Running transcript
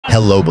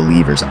Hello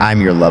believers,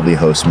 I'm your lovely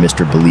host,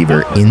 Mr.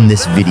 Believer. In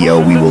this video,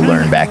 we will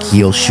learn back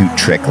heel shoot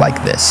trick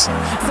like this.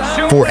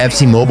 For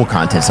FC Mobile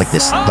contents like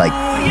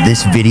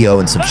this video,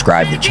 and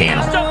subscribe to the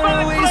channel.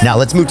 Now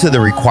let's move to the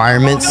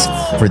requirements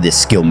for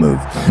this skill move.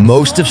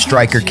 Most of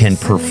striker can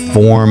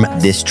perform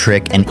this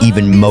trick, and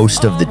even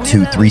most of the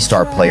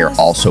 2-3-star player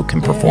also can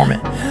perform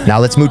it. Now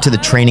let's move to the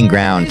training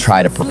ground,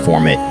 try to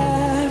perform it.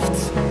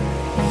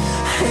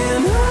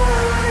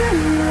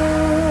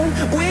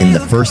 In the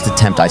first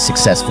attempt, I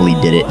successfully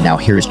did it. Now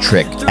here's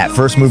trick. At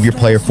first, move your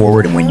player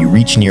forward, and when you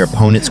reach near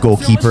opponent's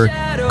goalkeeper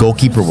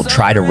will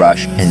try to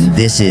rush, and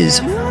this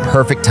is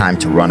perfect time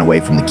to run away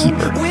from the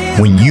keeper.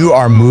 When you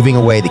are moving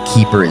away, the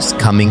keeper is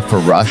coming for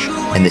rush,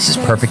 and this is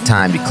perfect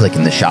time to click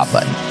in the shot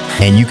button.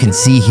 And you can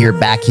see here,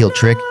 back heel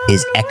trick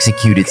is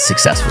executed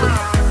successfully.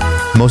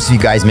 Most of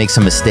you guys make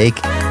some mistake,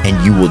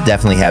 and you will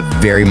definitely have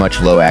very much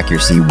low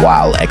accuracy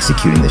while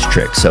executing this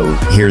trick. So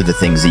here are the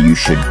things that you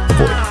should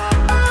avoid.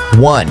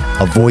 1,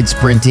 avoid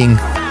sprinting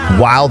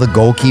while the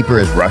goalkeeper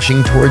is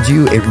rushing towards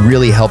you. It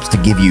really helps to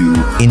give you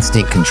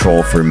instant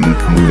control for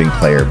moving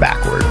player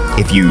backward.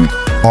 If you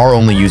are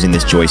only using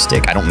this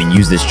joystick, I don't mean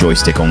use this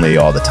joystick only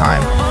all the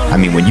time. I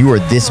mean when you are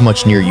this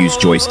much near, use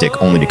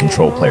joystick only to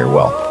control player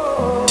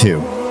well.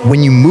 2,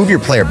 when you move your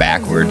player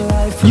backward,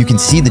 you can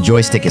see the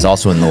joystick is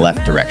also in the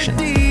left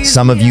direction.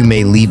 Some of you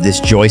may leave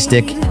this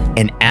joystick,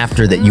 and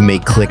after that you may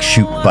click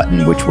shoot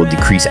button, which will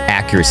decrease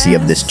accuracy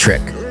of this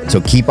trick. So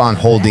keep on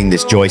holding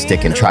this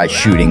joystick and try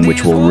shooting,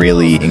 which will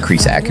really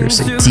increase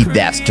accuracy. See,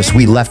 that's just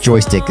left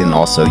joystick, and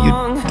also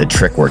the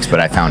trick works, but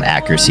I found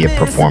accuracy of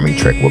performing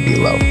trick will be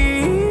low.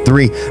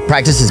 3,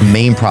 practice is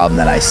main problem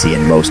that I see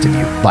in most of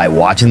you. By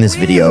watching this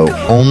video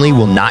only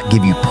will not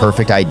give you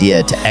perfect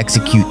idea to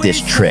execute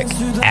this trick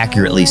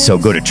accurately, so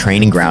go to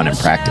training ground and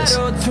practice.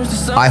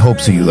 I hope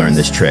so you learn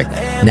this trick.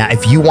 Now,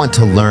 if you want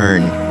to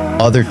learn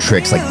other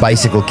tricks like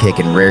bicycle kick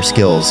and rare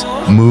skills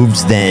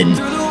moves, then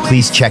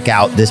please check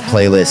out this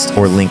playlist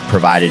or link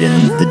provided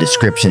in the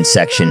description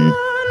section.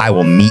 I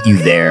will meet you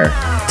there.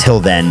 Till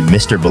then,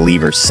 Mr.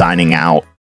 Believer signing out.